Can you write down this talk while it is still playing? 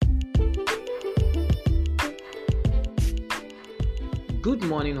Good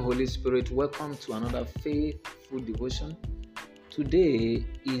morning, Holy Spirit. Welcome to another faithful devotion. Today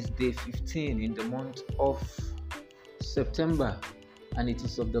is day 15 in the month of September, and it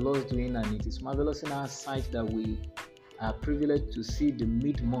is of the Lord's doing, and it is marvelous in our sight that we are privileged to see the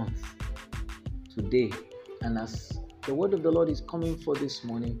mid-month today. And as the word of the Lord is coming for this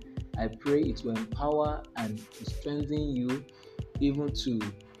morning, I pray it will empower and to strengthen you even to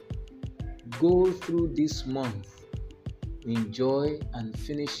go through this month, enjoy and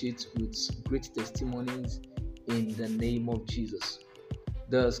finish it with great testimonies in the name of Jesus.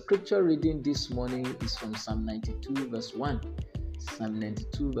 The scripture reading this morning is from Psalm 92 verse 1. Psalm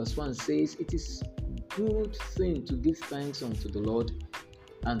 92 verse 1 says, "It is good thing to give thanks unto the Lord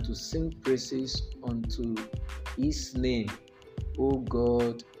and to sing praises unto his name, O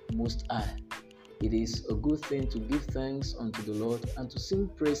God Most High." It is a good thing to give thanks unto the Lord and to sing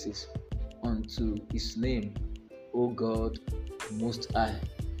praises unto his name, O God Most High.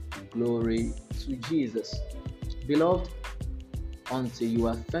 Glory to Jesus. Beloved, until you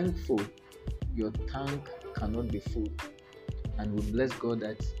are thankful, your tank cannot be full. And we bless God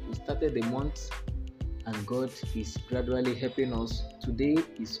that we started the month and God is gradually helping us. Today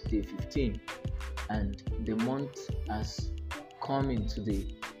is day 15 and the month has come into the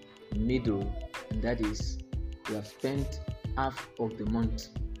middle, and that is, we have spent half of the month.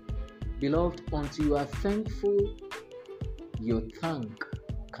 Beloved, until you are thankful, your tank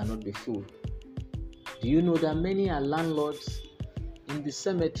cannot be full. Do you know that many are landlords in the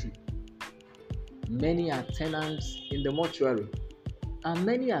cemetery? Many are tenants in the mortuary, and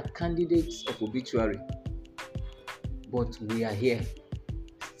many are candidates of obituary. But we are here,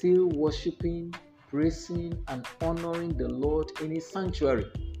 still worshiping, praising, and honoring the Lord in his sanctuary.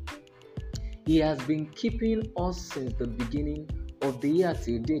 He has been keeping us since the beginning of the year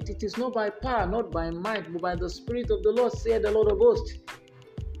till date. It is not by power, not by might, but by the Spirit of the Lord, saith the Lord of hosts.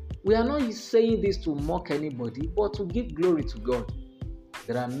 We are not saying this to mock anybody, but to give glory to God.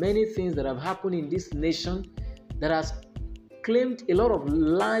 There are many things that have happened in this nation that has claimed a lot of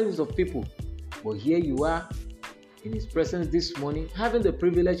lives of people. But here you are in his presence this morning, having the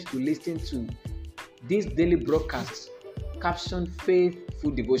privilege to listen to this daily broadcast captioned Faithful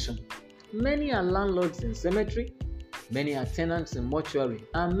Devotion. Many are landlords in cemetery, many are tenants in mortuary,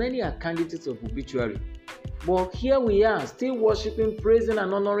 and many are candidates of obituary. But here we are, still worshiping, praising,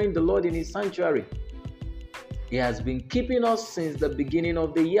 and honoring the Lord in his sanctuary. He has been keeping us since the beginning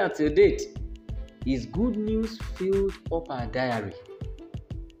of the year till date. His good news filled up our diary.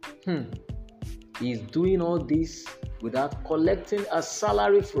 He is doing all this without collecting a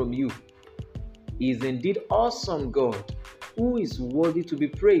salary from you. He is indeed awesome God, who is worthy to be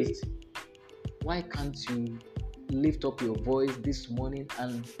praised. Why can't you lift up your voice this morning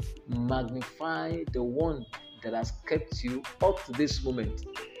and magnify the one that has kept you up to this moment,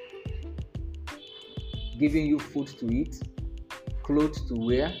 giving you food to eat, clothes to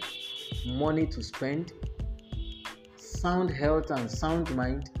wear, money to spend, sound health and sound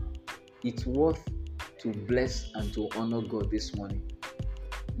mind? It's worth to bless and to honor God this morning.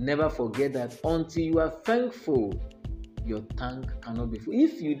 Never forget that until you are thankful, your tank cannot be full.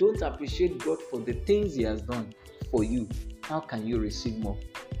 If you don't appreciate God for the things he has done for you, how can you receive more?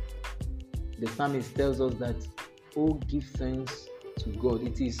 The psalmist tells us that, oh, give thanks to God.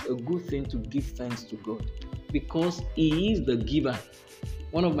 It is a good thing to give thanks to God because he is the giver.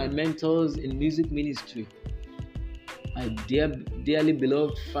 One of my mentors in music ministry, my dearly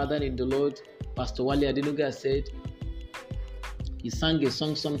beloved father in the Lord, Pastor Wale Adenuga, said, he sang a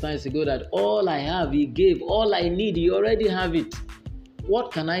song some time ago that all I have, he gave. All I need, he already have it.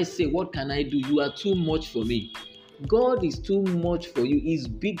 What can I say? What can I do? You are too much for me. God is too much for you. He's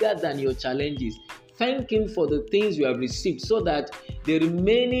bigger than your challenges. Thank him for the things you have received so that the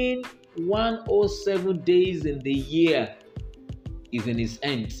remaining 107 days in the year is in his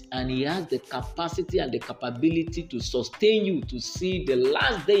hands. And he has the capacity and the capability to sustain you to see the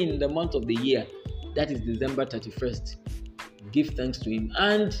last day in the month of the year. That is December 31st. Give thanks to him.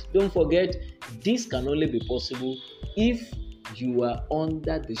 And don't forget, this can only be possible if you are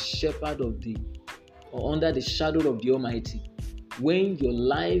under the shepherd of the, or under the shadow of the Almighty. When your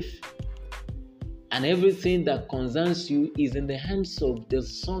life and everything that concerns you is in the hands of the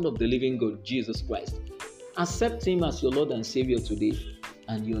Son of the living God, Jesus Christ. Accept him as your Lord and Savior today,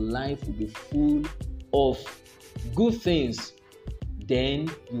 and your life will be full of good things.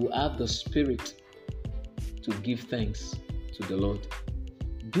 Then you have the Spirit to give thanks to the Lord.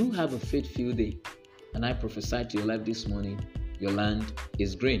 Do have a faith-filled day, and I prophesy to your life this morning, your land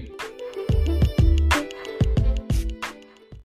is green.